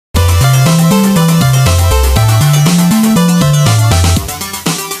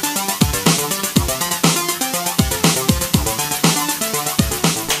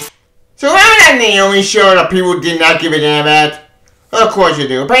Naomi show that people did not give a damn about? Of course you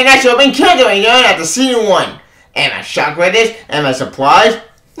do. But that show been canceled, after season 1. Am I shocked by this? Am I surprised?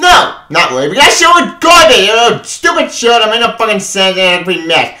 No, not really. Because that show was garbage. Stupid show that made no fucking sense and a complete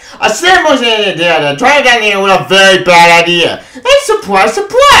mess. A sad motion in there, trying down there with a very bad idea. And surprise,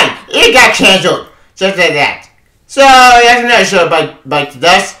 surprise! It got canceled. Just like that. So, that's another show Bite the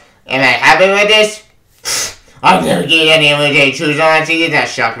Dust. Am I happy with this? I've never given any of the truths on. See, it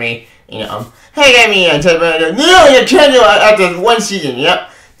does shock me. Hey, got me on top of you canceled after 1 season, yep.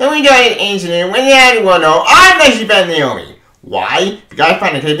 Then we got an incident when everyone know I'm actually better than Naomi. Why? Because I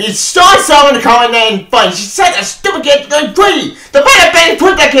find it to be so someone to call her name fun. She's such a stupid kid, like pretty. The fact that Benny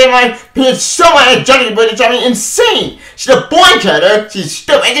put that kid in my opinion so much energetic, but it's insane. She's a born killer. She's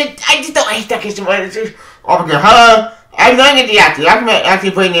stupid. I just don't hate that kid so much. Oh my god, hello. I'm not against the actor. I can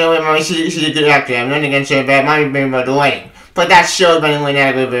actually put Naomi in my she's a good actor. I'm not against her, but I might be about the writing. But that show's been when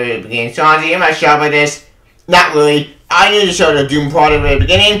that at the very beginning. So honestly, am I shocked by this? Not really. I knew the show the Doom part at the very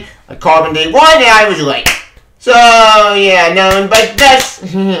beginning. A Carbon Day 1, and I was right. So, yeah, no, but that's...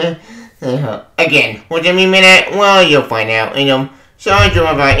 again, what do you mean by that? Well, you'll find out, So, I'm doing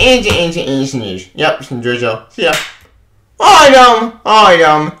about into news. Yep, some drizzle. See ya.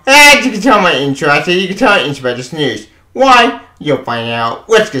 Alright, as you can tell my intro, I said you can tell intro about this news. Why? You'll find out.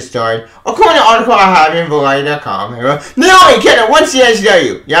 Let's get started. According to an article I have in Variety.com, Naomi Canada 1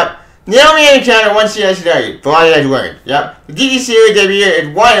 CSW. Yep. Naomi and Canada 1 CSW. Variety has learned. Yep. The DD series debuted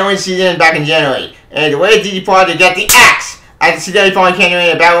at 1 only season back in January. And the way DD party got the axe at the CW finally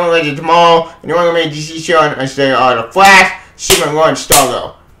can't do Batman Legends tomorrow. And the one made DC show instead of The Flash, Superman, and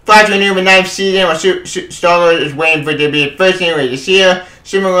Stargirl. Flash renewed the 9th season while Stargirl is waiting for it to be the first thing this year.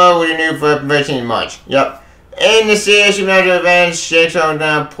 Superman was renewed for the first in March. Yep. In the series, Superman events shakes on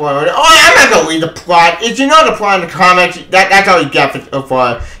the plot. Oh, I'm not gonna read the plot. If you know the plot in the comics, that's all you got so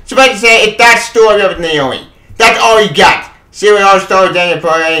far. So I can say it's that story of Naomi. That's all you got. See what all stories Daniel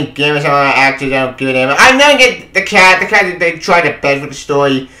Perry, give us some actors, I don't give a damn. I'm gonna get the cat they tried their best with the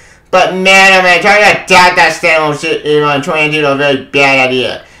story. But man, I'm gonna try to adapt that standalone shit, and trying to do a very bad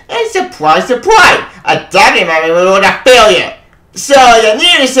idea. And surprise, surprise! Adapting my movie was a failure. So, the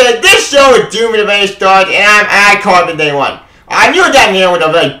news said this show was doomed at the very start, and I called it day 1. I knew that Neil was a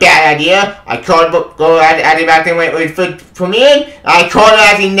very bad idea. I called it back then when it premiered. I called it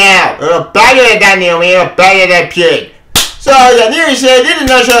actually now. It was better than that Neil, it was better than that period. So, the news said this is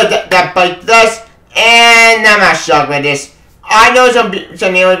another show that bites us, and I'm not shocked by this. I know some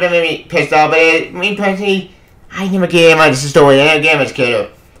Neil have been maybe pissed off, but me personally, I never gave him this story. I never gave him this kiddo.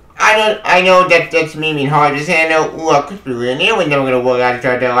 I know that's me being hard to say. I know, look, Neil was never going to work out to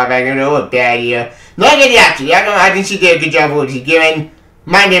try to live back. It was a bad idea. Not good actually. I think she did a good job of what she's given.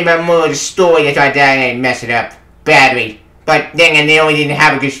 Might be more of the story that tried to and mess it up badly. But then again, they only didn't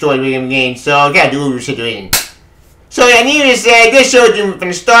have a good story with him again, so I gotta do the situation. So I need to say this show didn't from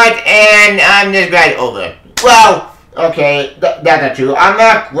the start, and I'm just glad it's over. Well, okay, that's not true. I'm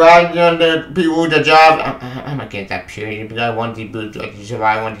not glad the people lose their job. I'm not getting that period because I want people to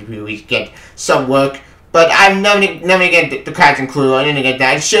survive. I want people to at least get some work. But I'm never get the cast and crew. I didn't get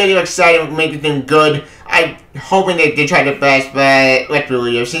that. I'm sure they're excited to make them good. I'm hoping that they try their best, but let's be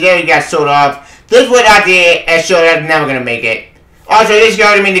real. See, there we got sold off. This was out there a show that's never gonna make it. Also, this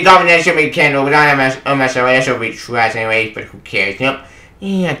show to mean the government should make a candle, but I'm not sure. That should be trash anyways, but who cares? Yep.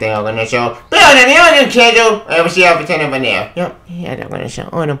 Yeah, they're all gonna show. But on the other candle, we'll see how pretend over there. Yep. Yeah, they're gonna show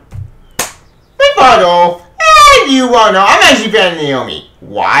on them. But Bottle, and you wanna know, I'm actually better than Naomi.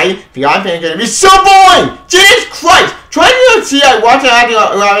 Why? Because I'm gonna be so boring! Jesus Christ! Trying to see I watch it acting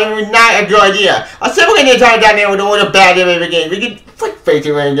was not a good idea. I said we're gonna talk down there with all the bad every game. We can flick face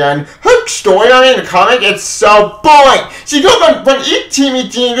it right done. Her story in the comic, it's so boring. She goes from each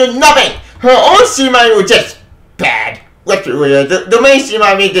team to nothing. Her own scene was just bad. Let's be real. The main scene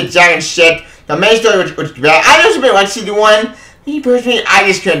did giant shit. The main story was bad. I just been like season 1. Me personally, I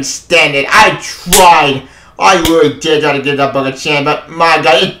just couldn't stand it. I tried. I really did try to give that book a chance, but my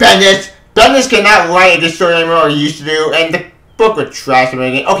god, it's Bendis. Bendis cannot write this story anymore he used to do, and the book was trash.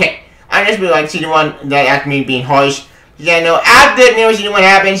 Okay, I just really like season 1, that after me being harsh. Yeah, no, after season 1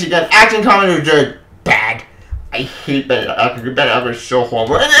 happened, she got action comedy was just bad. I hate Bendis. Bendis was so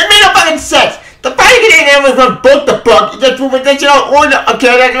horrible. And it made no fucking sense. The fact that they was from book to book, just proving that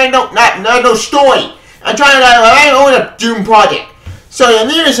no story. I'm trying to own a Doom project. So the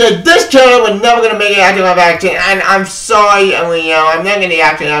news said this killer was never gonna make it after my action, and I'm sorry. I mean, I'm not gonna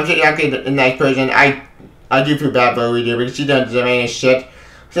act. I'm just actually the nice person. I do feel bad for Lydia because she doesn't deserve any shit.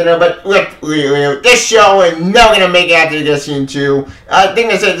 So no, but look, this show is never gonna make it after this season 2. I think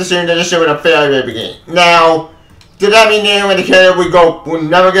they said this show was a failure at the beginning. Now, Did that mean the indicator we'll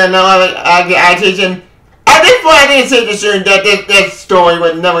never get another adaptation? At this point, I think it's safe to assume that this story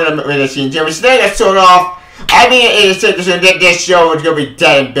was never going to be seen. So instead of sort off, I think it is safe to assume that this show was going to be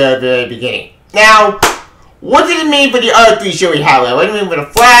dead in the very beginning. Now, what does it mean for the other 3 shows we have? What does it mean for the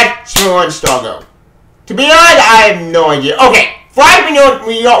Flash, Supergirl, and Stargirl? To be honest, I have no idea. Okay, Flash,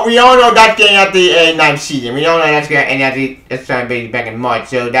 we all know that's getting at the 9th season. We all know that's going to end at that's going to be back in March,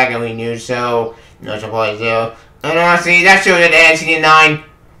 so that's going to be news, so no surprise there. And honestly, that show at the end of season 9,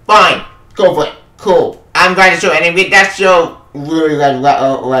 fine, go for it, cool. I'm glad the show ended. That show really let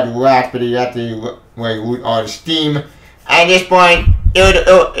rapidly at the all the steam. At this point,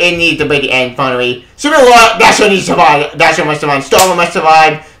 it needs to be the end finally. Supergirl, that show needs to survive. That show must survive. Stargirl must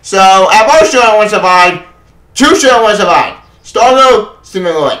survive. So, at both shows I want to survive. 2 shows I want to survive. Stargirl,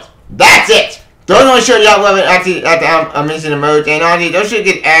 Supergirl. That's it. Those are the shows y'all love at the missing the most. And honestly, those should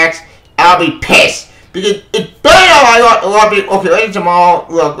get axed. I'll be pissed. Because it's better than a lot of people. Okay, later tomorrow,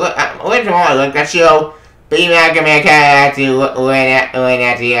 look, that show. But even I had to learn at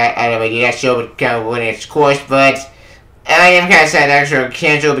that show would kind of run its course, but I am kind of sad that show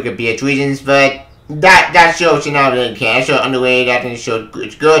canceled because of BH reasons, but that show should not really cancel. Underrated, I think the show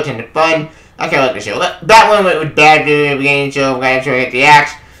is good and fun. I kind of like the show. That one was bad at the beginning, so I'm glad to hit the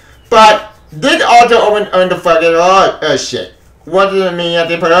axe. But this also opened the fucking shit. What does it mean that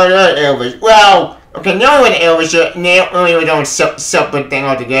they put out Elvis? Well, okay, Naomi with Elvis, Naomi was on separate thing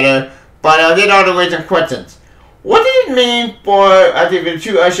altogether. But did all the ways and questions. What does it mean for, I think, the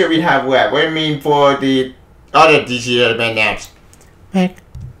 2 other shows we have left? What does it mean for the other DC that have been announced?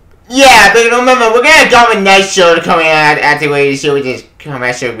 Yeah, but remember, we're gonna have a nice show coming out after the show, which is coming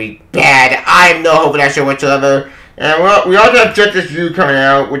out should be bad. I have no hope for that show whatsoever. And we also have Justice U coming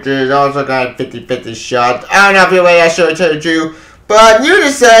out, which is also kind of 50-50 shot. I don't know if you're ready that show to tell you the truth. But you to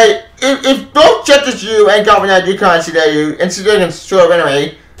say, if both Justice U and Gotham Knight do consider you, and so they can sort of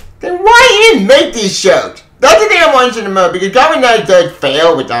anyway, then why even make these shows? That's the thing I'm wanting to know, because Gotham Knight does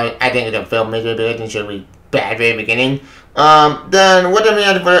fail, which I think it's a fail miserably. I think it should be bad from the beginning. Then what do I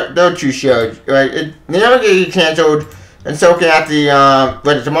mean for those 2 shows? Right? They never get canceled, and so can have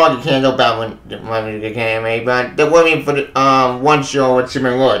the tomorrow get canceled, Batman might get canceled, but that would mean for the 1 show with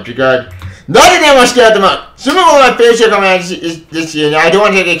Supergirl, because none of them are scared them up. Supergirl, my favorite show coming out this year. Now, I don't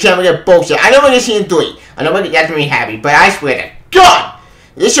want to get bullshit. I don't want to see in 3. I don't want to get me happy, but I swear to God,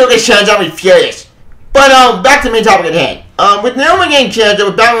 this show gets changed, I'll be furious. But, back to the main topic at hand. With Naomi getting canceled,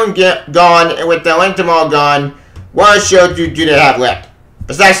 with Batman gone, and with the Link tomorrow gone, what show do they have left?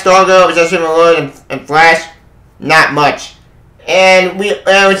 Besides Stargirl, besides Supergirl and Flash, not much. And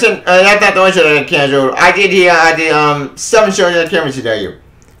that's not the only show that got canceled. I did hear, 7 shows that came to tell you.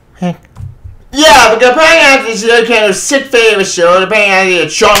 Yeah, but apparently after the kind of sick favorite show, apparently the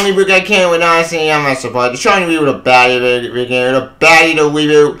Sean reboot got canceled, and honestly, I'm not surprised. The Sean reboot was a baddie to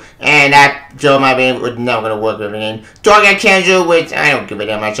reboot, and that show might be was never gonna work with again. Dog got canceled, which I don't give a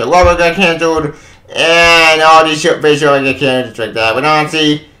damn much. Lover got canceled, and all these shows got canceled just like that. But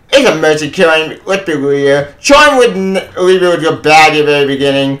honestly, it's a mercy killing. Let's be real here. Sean would reboot was a baddie at the very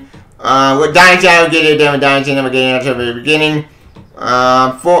beginning. With Dynasty, I don't get it. Then with Dynasty, never getting it until the very beginning.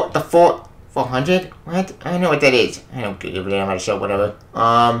 400? What? I don't know what that is. I don't give a damn about the show, whatever.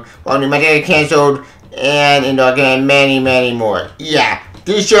 Well, my get canceled, and again, many more. Yeah,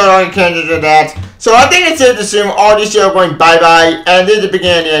 these shows are canceled to that. So I think it's safe to assume all these shows are going bye-bye, and this is the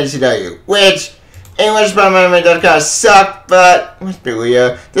beginning of the NCW, which English Parliament does kind of suck, but let's be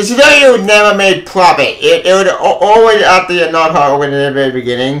real. The CW never made profit. It was always at the non-hard open in the very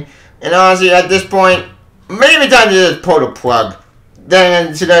beginning, and honestly, at this point, maybe time to just pull the plug.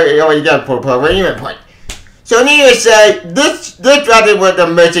 Then today, you got to pull the plug. What do you mean point? So needless to say, this rather with the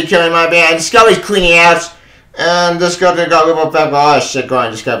mercy killing my band. Discovery's cleaning out, and Discovery got a little bit of a lot of shit going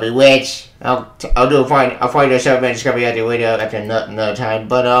on Discovery, which I'll find a segment Discovery after another time.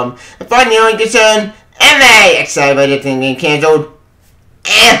 But as far as the only concern, am I excited about this thing getting canceled?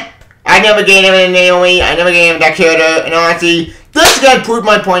 I never gave him a Naomi. I never gave him that character, and honestly, this is gonna prove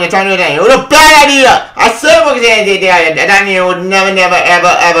my point. It was a bad idea. I said it was an idea. That idea was never,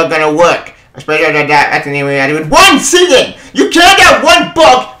 ever gonna work. Especially that's the name we had with 1 season. You can't have 1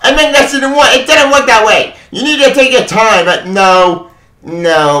 book and make that season 1. It doesn't work that way. You need to take your time. But no,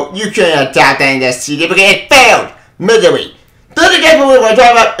 you can't adapt that in that season because it failed miserably. This again, when I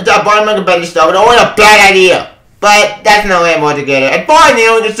talk about the bottom of the better stuff, it was a bad idea. But that's no way more together. And finally, the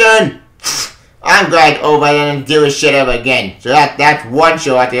only concern. I'm glad over there and do this shit ever again. So that's 1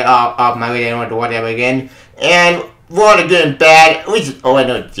 show out there off my way. I don't want to watch ever again. And for all the good and bad, we just I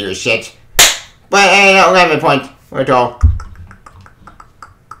don't do this shit. But I don't have a point at all.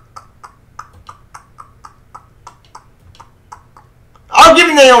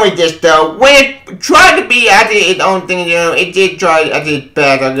 Naomi this though. When it tried to be after its own thing, it did try after its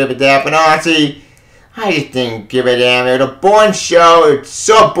best. I'll give it that. But honestly, I just didn't give a damn. It was a boring show. It's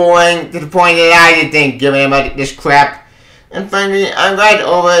so boring to the point that I just didn't give a damn about this crap. And finally, I'm glad it's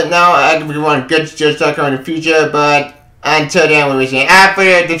over it now. I can be one good shows to come in the future. But until then, we'll be seeing after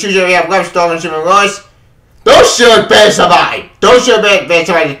the two shows we have left, Star and Super Royce. Those shows better survive. Those shows better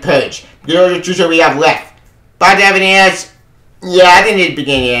survive this purge. Those are the two shows we have left. But everything else, yeah, I think it's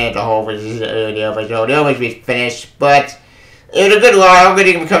beginning and the whole was the other show. They always be finished, but it was a good ride. I'm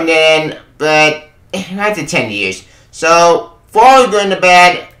going to come in, but after 10 years. So, for all the good and the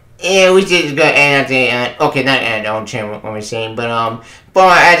bad, yeah, we did good end at the end. Okay, not end, I don't change what we're saying, but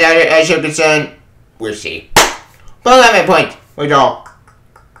as you're concerned, we'll see. But at my point, with all.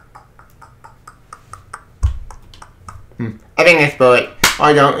 I think that's about it.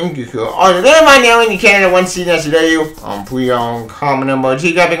 I don't think you could. Alright, then right now in Canada, one season as you. Please comment about it.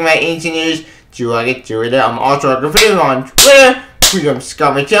 You got my ancient news. Do I get to it? I'm also a video on Twitter. Please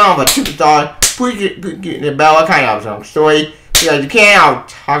subscribe my channel for superstar. Please get the bell. I kind of have some story. You can. I'll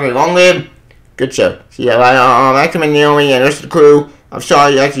talk it long live. Good show. See ya. Back to my Naomi and the rest of the crew. I'm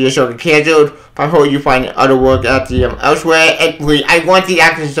sorry actually your show got canceled. I hope you find other work out elsewhere. And please, I want the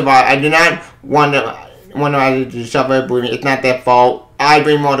actors to survive. I do not want them to suffer. Believe me, it's not their fault. I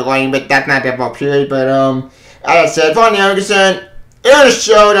bring more to lighting, but that's not their fault, period. But as I said, for the concerned, it was a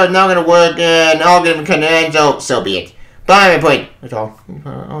show that's not gonna work, and all gonna come to end. So be it. But my point. That's all.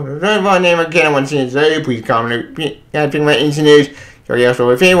 My name again. I want to see it today. Please comment. Yeah, pick my instant news. So yeah, so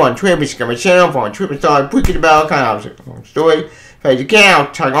if anyone Twitter, please subscribe my channel for my Twitter star. Please get the bell. Kind of story. If you can,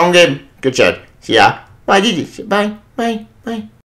 I'll talk on game. Good show. See ya. Bye, GG. Bye. Bye. Bye.